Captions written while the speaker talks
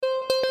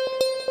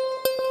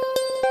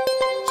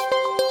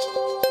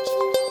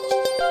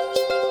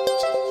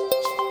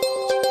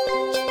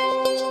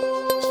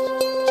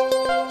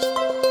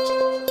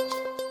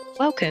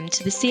welcome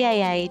to the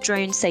CAA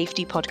Drone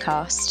Safety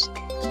Podcast.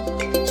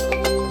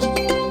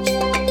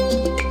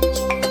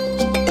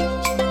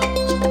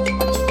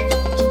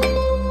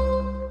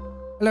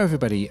 Hello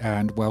everybody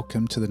and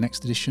welcome to the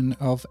next edition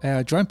of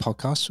our drone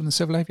podcast from the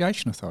Civil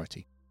Aviation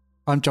Authority.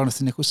 I'm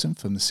Jonathan Nicholson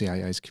from the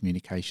CAA's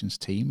communications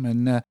team,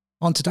 and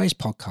on today's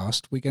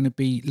podcast we're going to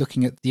be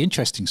looking at the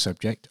interesting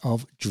subject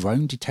of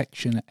drone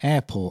detection at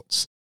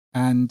airports,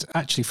 and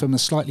actually from a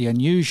slightly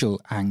unusual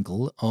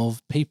angle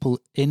of people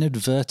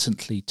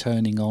inadvertently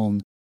turning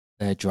on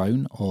their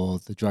drone or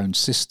the drone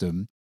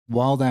system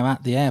while they're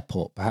at the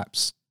airport,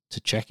 perhaps to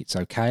check it's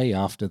okay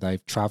after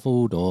they've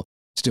travelled, or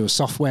to do a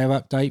software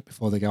update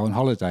before they go on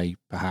holiday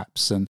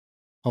perhaps, and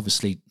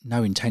obviously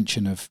no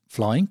intention of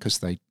flying because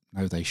they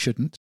know they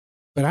shouldn't.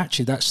 But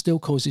actually that still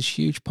causes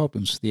huge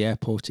problems for the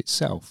airport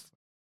itself.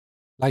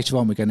 Later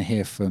on we're going to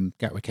hear from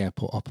Gatwick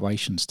Airport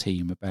operations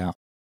team about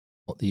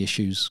what the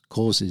issues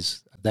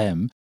causes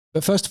them.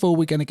 But first of all,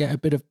 we're going to get a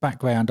bit of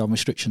background on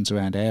restrictions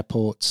around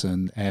airports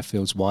and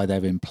airfields, why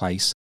they're in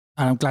place.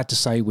 And I'm glad to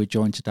say we're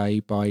joined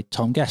today by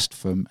Tom Guest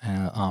from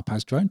our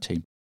RPAS drone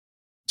team.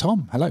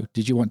 Tom, hello.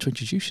 Did you want to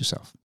introduce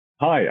yourself?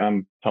 Hi,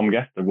 I'm Tom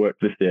Guest. I work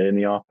this year in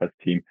the RPAS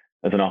team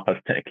as an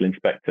RPAS technical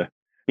inspector.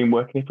 Been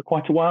working here for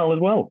quite a while as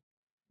well.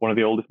 One of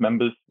the oldest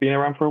members, been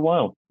around for a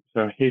while.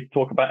 So here to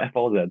talk about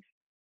FRZs.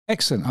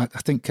 Excellent. I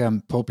think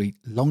probably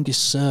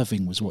longest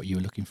serving was what you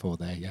were looking for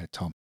there, yeah,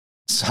 Tom.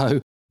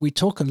 So we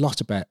talk a lot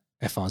about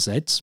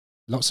FRZs.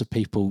 Lots of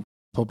people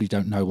probably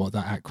don't know what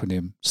that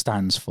acronym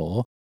stands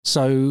for.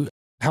 So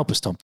help us,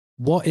 Tom.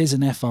 What is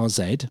an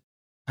FRZ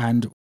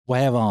and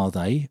where are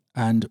they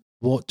and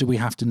what do we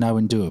have to know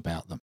and do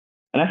about them?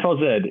 An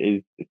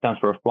FRZ stands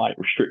for a flight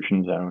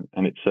restriction zone,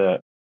 and it's a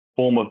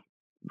form of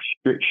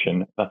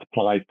restriction that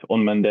applies to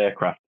unmanned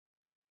aircraft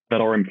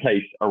that are in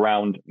place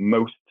around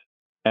most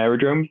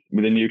aerodromes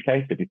within the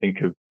UK. So if you think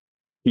of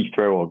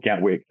Heathrow or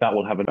Gatwick, that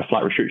will have a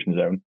flight restriction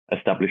zone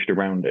established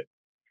around it.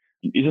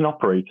 As an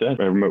operator,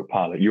 a remote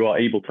pilot, you are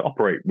able to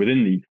operate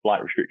within these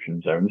flight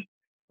restriction zones,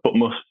 but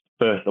must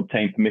first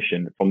obtain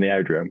permission from the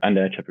aerodrome and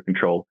air traffic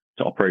control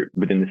to operate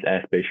within this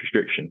airspace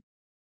restriction.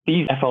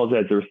 These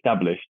FRZs are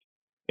established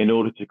in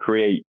order to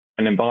create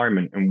an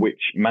environment in which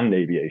manned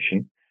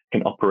aviation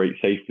can operate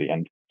safely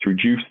and to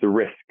reduce the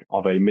risk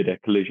of a mid-air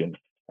collision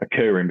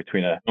occurring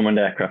between an unmanned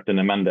aircraft and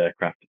a manned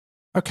aircraft.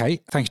 Okay,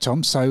 thank you,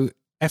 Tom. So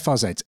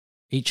FRZs,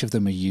 each of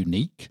them are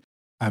unique,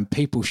 and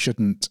people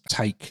shouldn't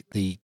take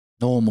the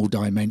normal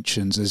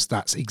dimensions as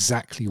that's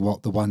exactly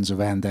what the ones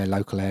around their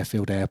local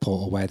airfield,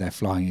 airport, or where they're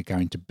flying are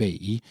going to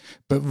be.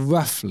 But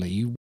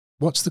roughly,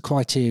 what's the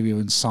criteria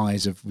and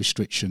size of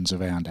restrictions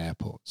around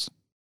airports?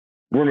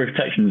 Runway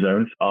protection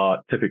zones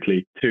are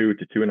typically 2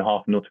 to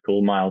 2.5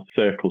 nautical mile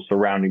circles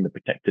surrounding the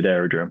protected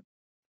aerodrome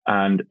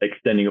and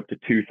extending up to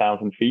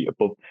 2,000 feet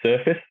above the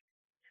surface.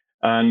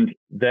 And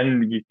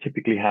then you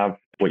typically have,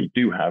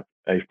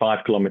 a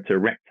 5-kilometer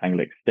rectangle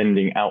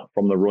extending out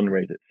from the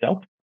runways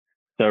itself.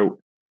 So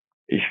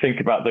if you think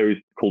about those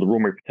called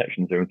runway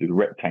protection zones, these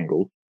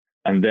rectangles,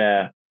 and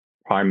they're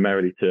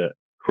primarily to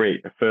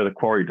create a further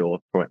corridor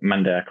for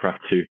manned aircraft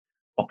to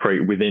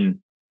operate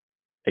within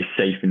a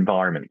safe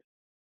environment.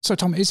 So,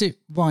 Tom, is it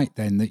right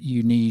then that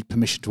you need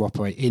permission to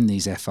operate in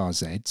these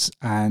FRZs,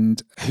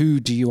 and who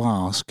do you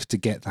ask to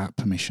get that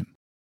permission?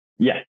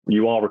 Yes,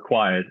 you are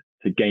required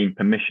to gain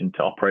permission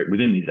to operate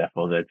within these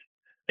FRZs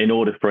in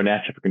order for an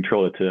air traffic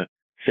controller to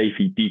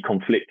safely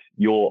deconflict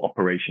your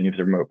operation as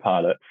a remote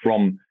pilot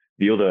from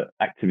the other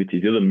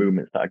activities, the other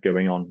movements that are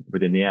going on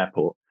within the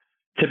airport.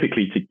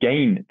 Typically, to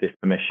gain this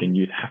permission,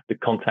 you'd have to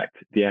contact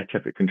the air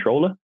traffic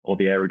controller or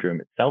the aerodrome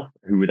itself,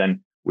 who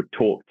then would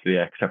talk to the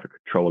air traffic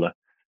controller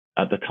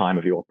at the time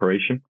of your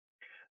operation.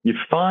 You'd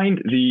find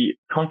the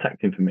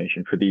contact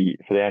information for the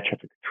air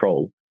traffic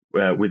control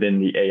within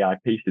the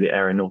AIP, so the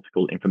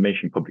Aeronautical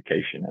Information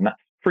Publication, and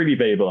that's freely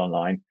available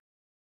online.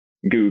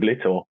 Google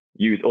it or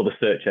use other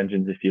search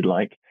engines if you'd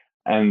like,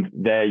 and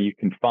there you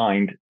can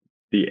find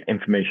the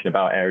information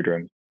about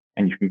aerodromes,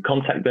 and you can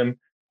contact them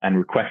and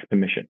request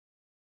permission.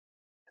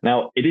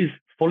 Now, it is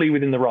fully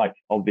within the rights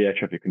of the air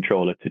traffic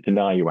controller to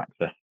deny you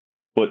access,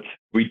 but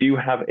we do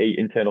have an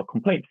internal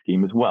complaint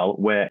scheme as well,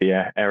 where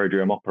the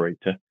aerodrome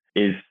operator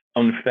is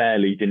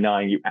unfairly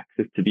denying you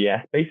access to the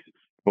airspace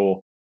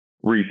for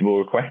reasonable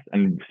requests,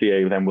 and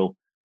CAA then will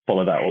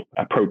follow that up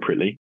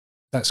appropriately.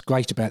 That's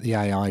great about the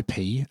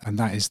AIP, and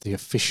that is the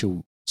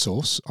official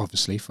source,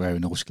 obviously, for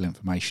aeronautical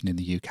information in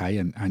the UK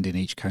and in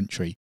each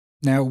country.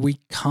 Now, we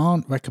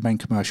can't recommend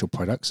commercial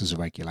products as a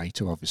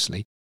regulator,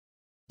 obviously,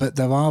 but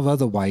there are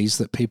other ways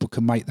that people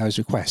can make those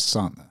requests,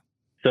 aren't there?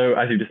 So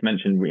as you just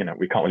mentioned, we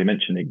can't really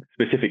mention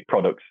specific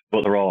products,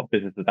 but there are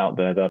businesses out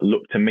there that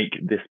look to make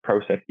this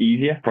process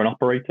easier for an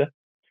operator.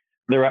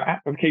 There are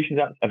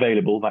applications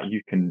available that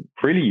you can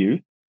freely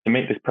use to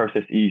make this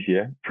process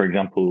easier. For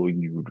example,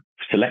 you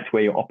select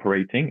where you're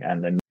operating,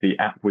 and then the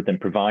app would then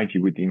provide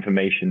you with the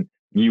information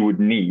you would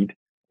need,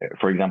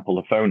 for example,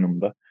 a phone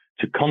number,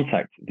 to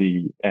contact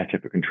the air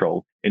traffic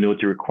control in order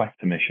to request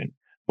permission.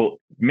 But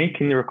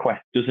making the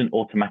request doesn't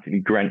automatically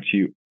grant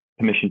you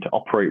permission to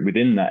operate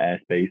within that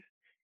airspace,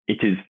 it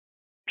is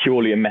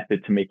purely a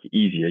method to make it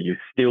easier. You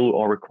still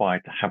are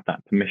required to have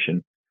that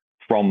permission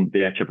from the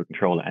air traffic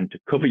controller, and to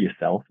cover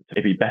yourself,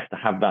 it'd be best to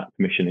have that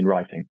permission in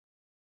writing.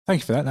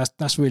 Thank you for that.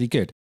 That's really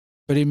good.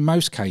 But in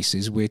most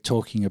cases, we're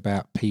talking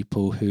about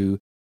people who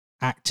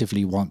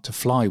actively want to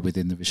fly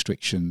within the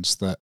restrictions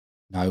that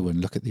know and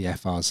look at the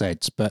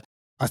FRZs. But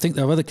I think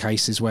there are other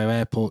cases where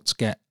airports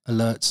get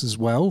alerts as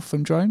well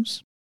from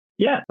drones.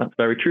 Yeah, that's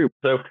very true.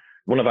 So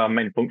one of our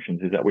main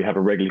functions is that we have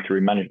a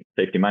regulatory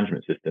safety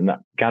management system that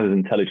gathers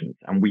intelligence,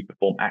 and we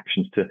perform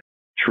actions to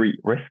treat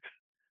risks.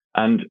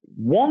 And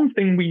one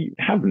thing we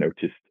have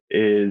noticed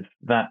is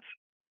that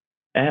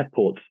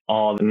airports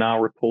are now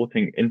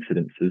reporting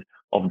incidences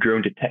of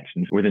drone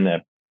detections within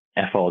their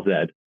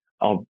FRZ,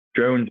 of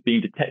drones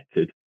being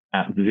detected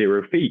at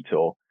 0 feet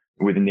or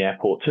within the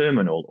airport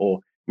terminal or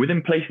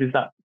within places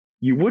that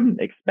you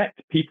wouldn't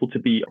expect people to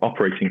be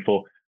operating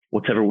for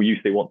whatever use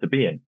they want to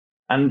be in.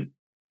 And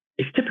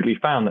it's typically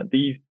found that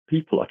these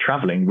people are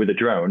traveling with a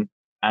drone,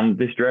 and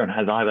this drone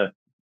has either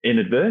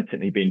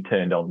inadvertently been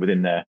turned on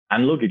within their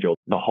hand luggage or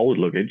the hold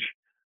luggage,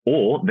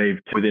 or they've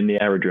within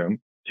the aerodrome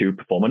to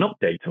perform an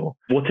update or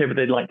whatever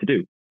they'd like to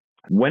do.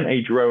 When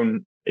a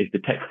drone is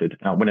detected,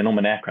 when an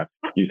unmanned aircraft,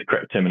 use the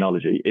correct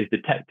terminology, is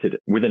detected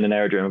within an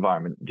aerodrome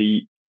environment,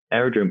 the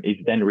aerodrome is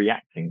then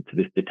reacting to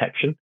this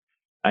detection,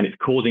 and it's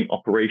causing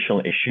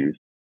operational issues.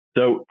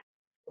 So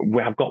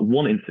we have got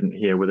one incident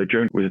here where the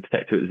drone was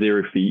detected at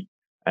 0 feet.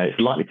 It's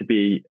likely to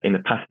be in the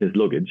passenger's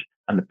luggage,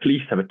 and the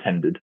police have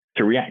attended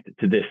to react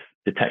to this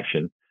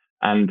detection.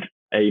 And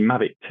a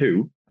Mavic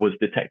 2 was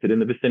detected in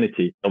the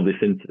vicinity of this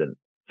incident.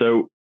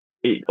 So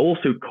it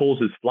also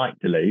causes flight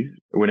delays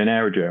when an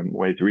aerodrome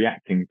is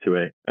reacting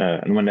to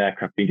an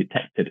aircraft being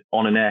detected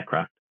on an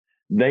aircraft.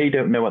 They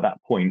don't know at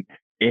that point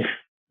if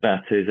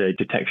that is a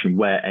detection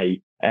where a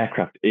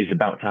aircraft is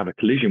about to have a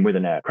collision with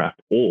an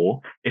aircraft,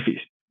 or if it's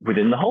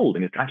within the hold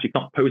and it's actually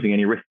not posing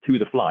any risk to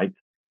the flight.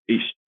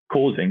 It's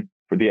causing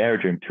for the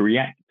aerodrome to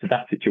react to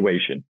that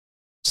situation.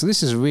 So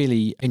this is a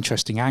really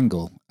interesting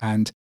angle.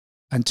 And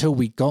until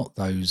we got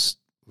those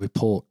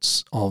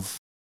reports of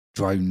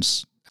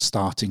drones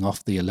starting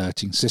off the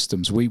alerting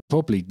systems, we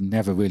probably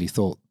never really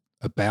thought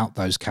about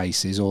those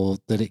cases or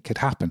that it could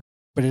happen.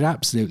 But it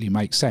absolutely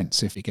makes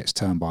sense if it gets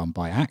turned on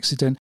by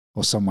accident,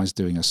 or someone's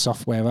doing a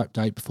software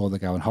update before they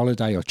go on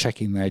holiday or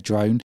checking their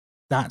drone.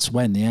 That's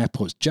when the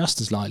airport's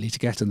just as likely to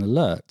get an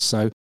alert.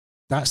 So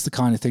that's the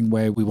kind of thing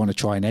where we want to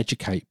try and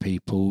educate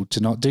people to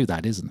not do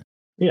that, isn't it?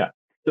 Yeah.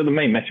 So the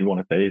main message we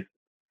want to say is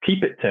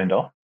keep it turned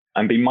off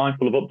and be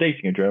mindful of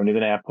updating a drone in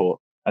an airport,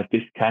 as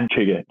this can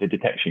trigger the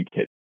detection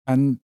kit.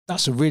 And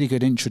that's a really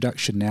good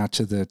introduction now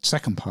to the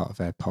second part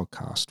of our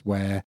podcast,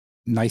 where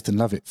Nathan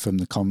Lovett from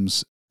the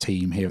comms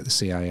team here at the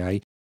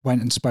CAA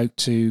went and spoke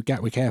to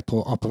Gatwick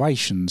Airport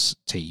operations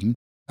team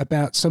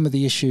about some of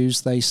the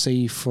issues they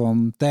see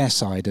from their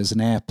side as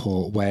an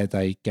airport where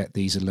they get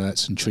these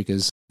alerts and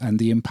triggers and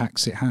the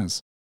impacts it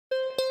has.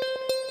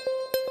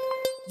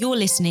 You're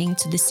listening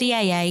to the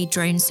CAA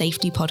Drone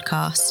Safety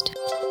Podcast.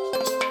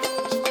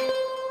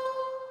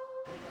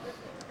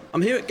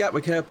 I'm here at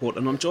Gatwick Airport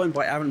and I'm joined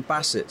by Aaron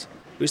Bassett,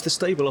 who is the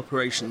stable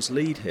operations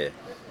lead here.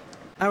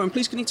 Aaron,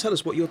 please can you tell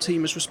us what your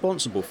team is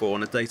responsible for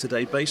on a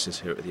day-to-day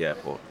basis here at the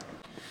airport?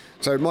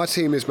 So my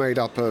team is made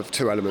up of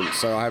two elements.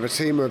 So I have a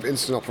team of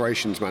incident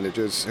operations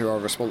managers who are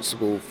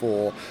responsible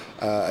for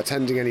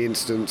attending any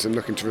incidents and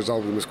looking to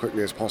resolve them as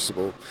quickly as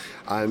possible.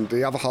 And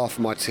the other half of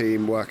my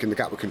team work in the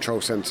Gatwick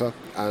Control Centre,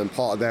 and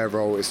part of their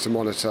role is to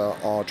monitor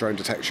our drone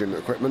detection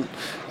equipment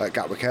at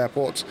Gatwick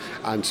Airport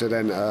and to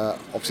then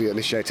obviously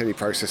initiate any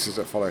processes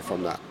that follow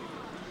from that.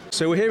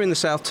 So we're here in the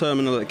South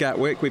Terminal at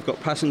Gatwick. We've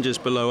got passengers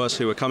below us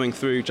who are coming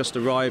through, just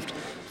arrived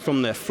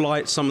from their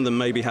flight. Some of them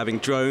may be having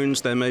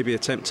drones. There may be a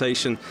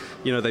temptation,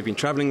 they've been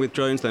travelling with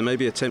drones. There may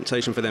be a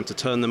temptation for them to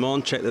turn them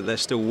on, check that they're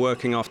still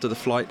working after the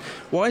flight.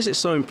 Why is it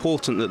so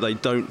important that they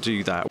don't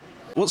do that?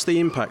 What's the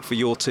impact for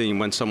your team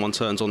when someone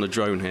turns on a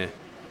drone here?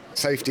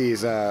 Safety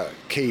is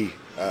key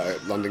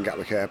at London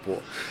Gatwick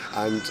Airport,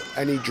 and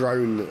any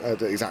drone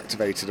that is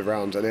activated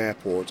around an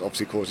airport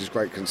obviously causes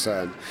great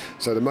concern.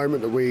 So the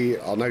moment that we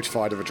are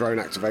notified of a drone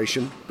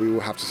activation, we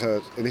will have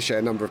to initiate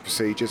a number of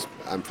procedures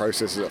and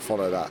processes that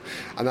follow that,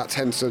 and that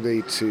tends to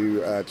lead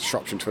to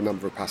disruption to a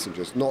number of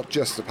passengers. Not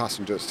just the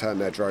passengers turn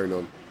their drone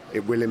on,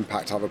 it will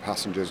impact other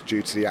passengers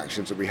due to the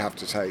actions that we have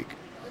to take.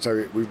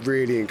 So we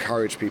really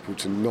encourage people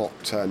to not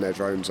turn their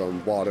drones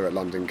on while they're at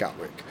London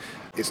Gatwick.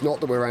 It's not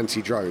that we're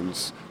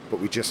anti-drones, but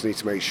we just need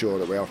to make sure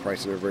that we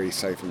operate in a really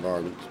safe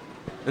environment.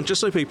 And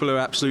just so people are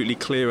absolutely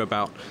clear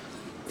about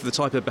the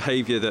type of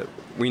behaviour that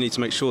we need to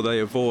make sure they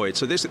avoid.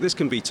 So this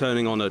can be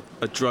turning on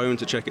a drone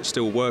to check it's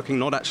still working,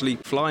 not actually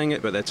flying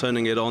it, but they're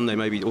turning it on. They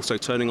may be also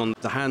turning on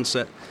the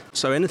handset.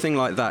 So anything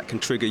like that can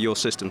trigger your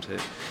systems here.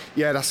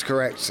 Yeah, that's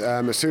correct.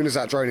 As soon as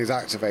that drone is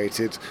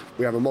activated,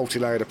 we have a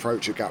multi-layered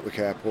approach at Gatwick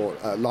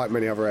Airport, like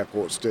many other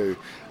airports do,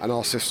 and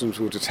our systems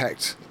will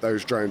detect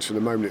those drones from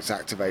the moment it's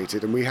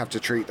activated, and we have to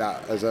treat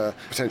that as a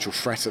potential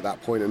threat at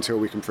that point until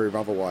we can prove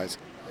otherwise.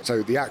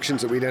 So the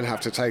actions that we then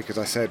have to take, as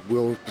I said,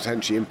 will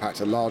potentially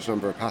impact a large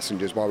number of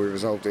passengers while we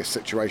resolve this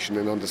situation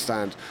and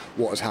understand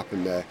what has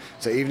happened there.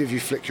 So even if you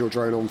flick your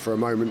drone on for a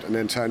moment and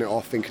then turn it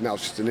off thinking that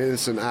was just an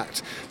innocent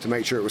act to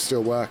make sure it was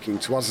still working,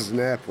 to us as an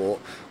airport,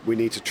 we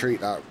need to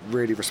treat that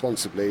really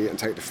responsibly and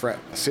take the threat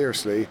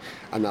seriously,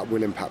 and that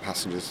will impact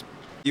passengers.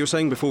 You were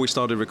saying before we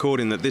started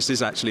recording that this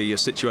is actually a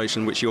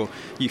situation which you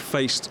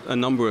faced a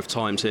number of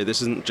times here.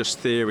 This isn't just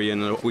theory,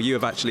 and you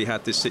have actually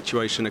had this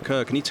situation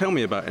occur. Can you tell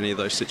me about any of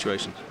those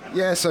situations?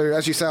 Yeah, so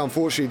as you say,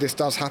 unfortunately, this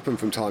does happen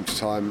from time to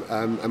time,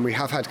 and we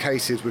have had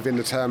cases within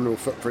the terminal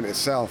footprint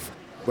itself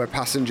where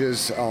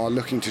passengers are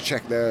looking to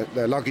check their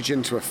luggage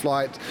into a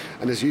flight,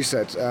 and as you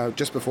said,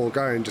 just before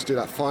going, just do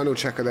that final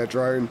check of their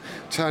drone,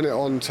 turn it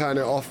on, turn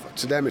it off.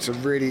 To them, it's a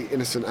really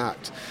innocent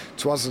act.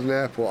 To us as an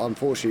airport,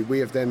 unfortunately, we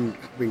have then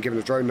been given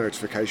a drone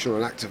notification or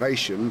an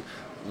activation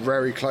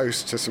very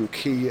close to some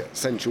key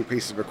essential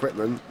pieces of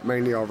equipment,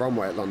 mainly our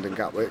runway at London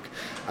Gatwick,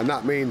 and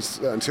that means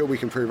that until we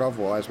can prove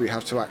otherwise, we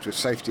have to act with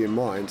safety in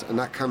mind, and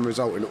that can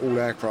result in all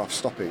aircraft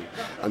stopping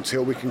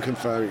until we can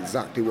confirm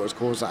exactly what has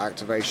caused that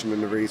activation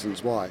and the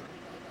reasons why.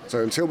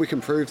 So until we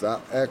can prove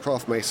that,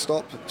 aircraft may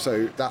stop,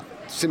 so that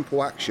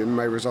simple action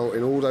may result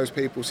in all those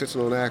people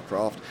sitting on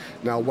aircraft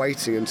now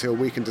waiting until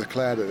we can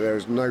declare that there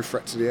is no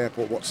threat to the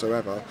airport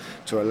whatsoever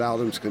to allow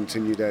them to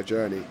continue their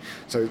journey.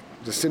 So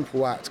the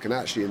simple act can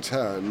actually in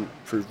turn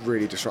prove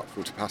really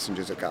disruptive to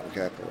passengers at Gatwick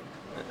Airport.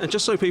 And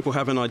just so people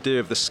have an idea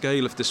of the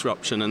scale of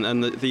disruption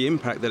and the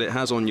impact that it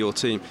has on your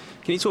team,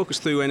 can you talk us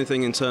through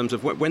anything in terms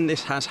of when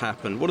this has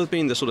happened? What have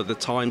been the sort of the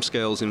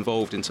timescales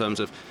involved in terms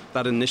of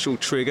that initial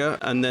trigger,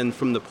 and then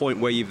from the point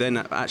where you then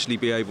actually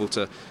be able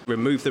to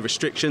remove the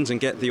restrictions and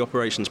get the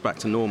operations back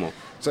to normal?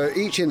 So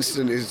each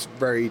incident is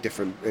very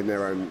different in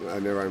their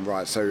own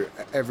right. So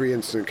every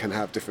incident can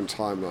have different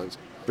timelines,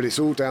 but it's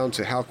all down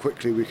to how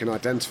quickly we can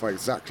identify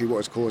exactly what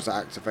has caused that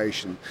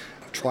activation,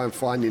 try and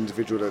find the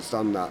individual that's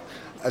done that.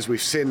 As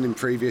we've seen in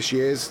previous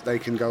years, they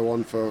can go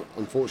on for,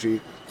 unfortunately,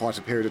 quite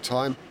a period of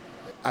time.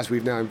 As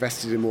we've now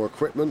invested in more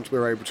equipment,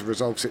 we're able to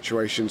resolve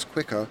situations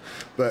quicker.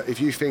 But if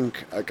you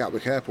think at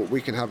Gatwick Airport,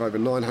 we can have over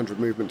 900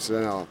 movements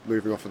an hour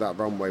moving off of that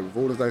runway with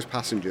all of those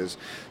passengers.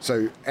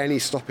 So any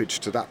stoppage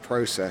to that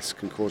process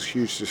can cause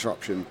huge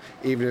disruption,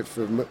 even if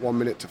from 1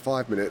 minute to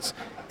 5 minutes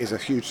is a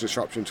huge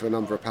disruption to a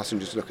number of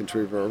passengers looking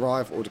to either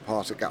arrive or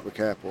depart at Gatwick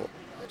Airport.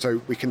 So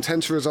we can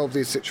tend to resolve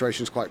these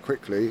situations quite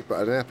quickly,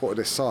 but at an airport of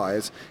this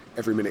size,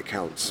 every minute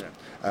counts.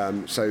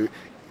 So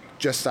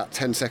just that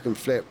 10-second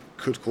flip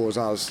could cause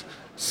us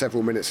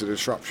several minutes of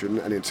disruption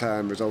and in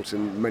turn result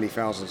in many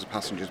thousands of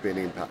passengers being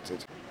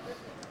impacted.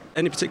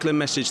 Any particular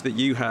message that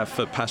you have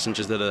for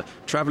passengers that are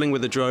travelling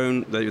with a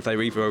drone,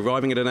 they're either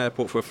arriving at an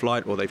airport for a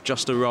flight or they've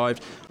just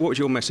arrived? What would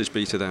your message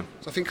be to them?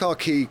 So I think our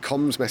key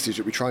comms message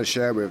that we try and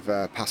share with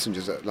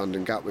passengers at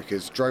London Gatwick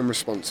is drone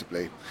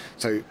responsibly.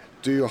 So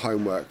do your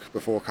homework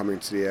before coming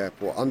to the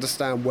airport.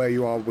 Understand where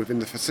you are within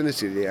the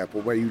vicinity of the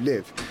airport, where you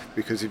live,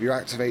 because if you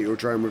activate your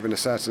drone within a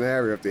certain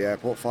area of the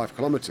airport, 5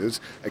 kilometres,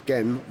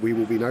 again, we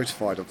will be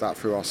notified of that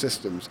through our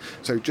systems.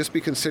 So just be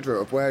considerate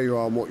of where you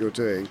are and what you're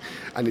doing.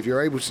 And if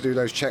you're able to do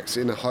those checks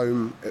at your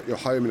home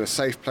in a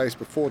safe place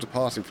before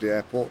departing for the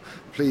airport,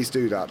 please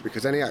do that,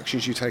 because any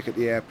actions you take at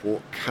the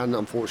airport can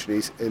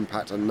unfortunately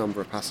impact a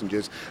number of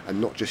passengers and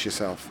not just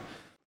yourself.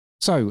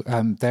 So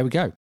there we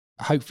go.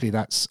 Hopefully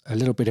that's a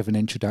little bit of an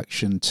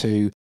introduction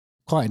to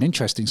quite an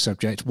interesting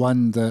subject,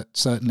 one that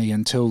certainly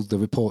until the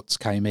reports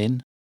came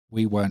in,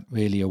 we weren't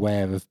really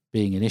aware of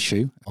being an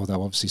issue,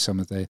 although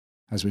obviously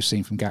as we've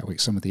seen from Gatwick,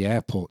 some of the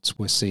airports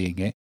were seeing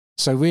it.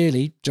 So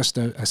really just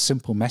a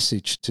simple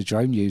message to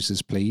drone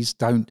users, please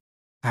don't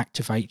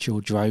activate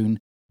your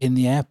drone in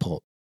the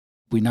airport.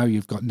 We know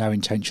you've got no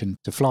intention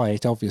to fly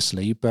it,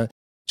 obviously, but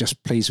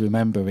just please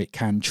remember it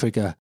can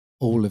trigger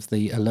all of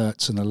the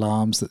alerts and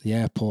alarms that the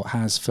airport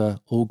has for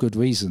all good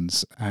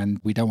reasons, and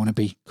we don't want to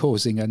be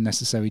causing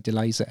unnecessary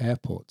delays at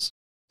airports.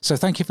 So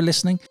thank you for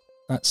listening.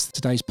 That's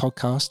today's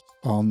podcast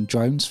on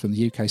drones from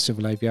the UK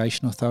Civil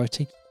Aviation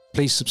Authority.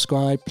 Please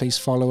subscribe, please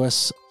follow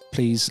us,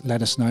 please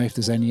let us know if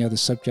there's any other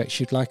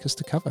subjects you'd like us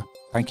to cover.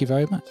 Thank you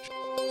very much.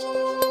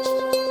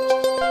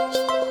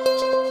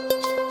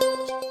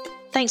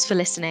 Thanks for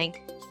listening.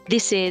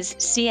 This is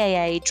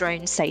CAA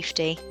Drone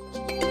Safety.